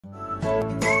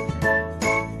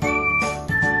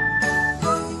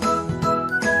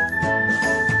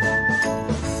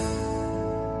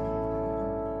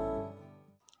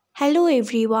Hello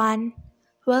everyone,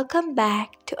 welcome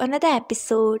back to another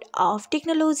episode of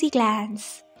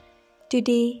Technologyglance.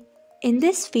 Today, in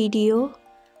this video,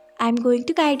 I'm going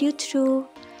to guide you through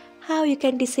how you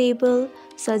can disable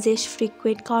suggest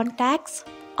frequent contacts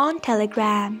on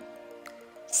Telegram.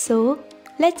 So,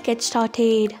 let's get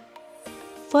started.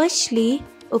 Firstly,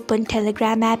 open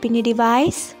Telegram app in your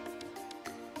device.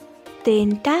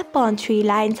 Then tap on three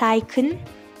lines icon.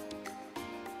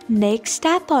 Next,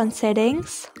 tap on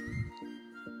settings.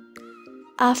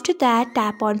 After that,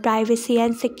 tap on privacy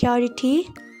and security.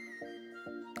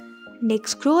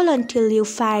 Next, scroll until you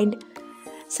find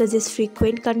suggest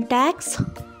frequent contacts.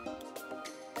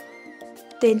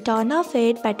 Then turn off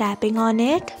it by tapping on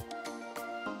it.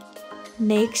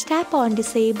 Next, tap on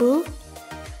disable.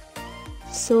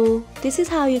 So, this is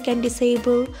how you can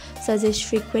disable suggest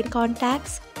frequent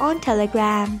contacts on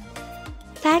Telegram.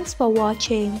 Thanks for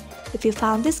watching. If you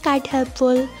found this guide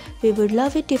helpful, we would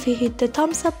love it if you hit the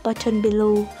thumbs up button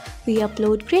below. We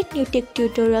upload great new tech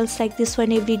tutorials like this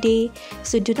one every day,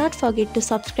 so do not forget to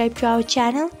subscribe to our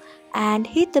channel and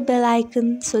hit the bell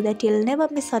icon so that you'll never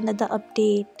miss another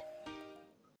update.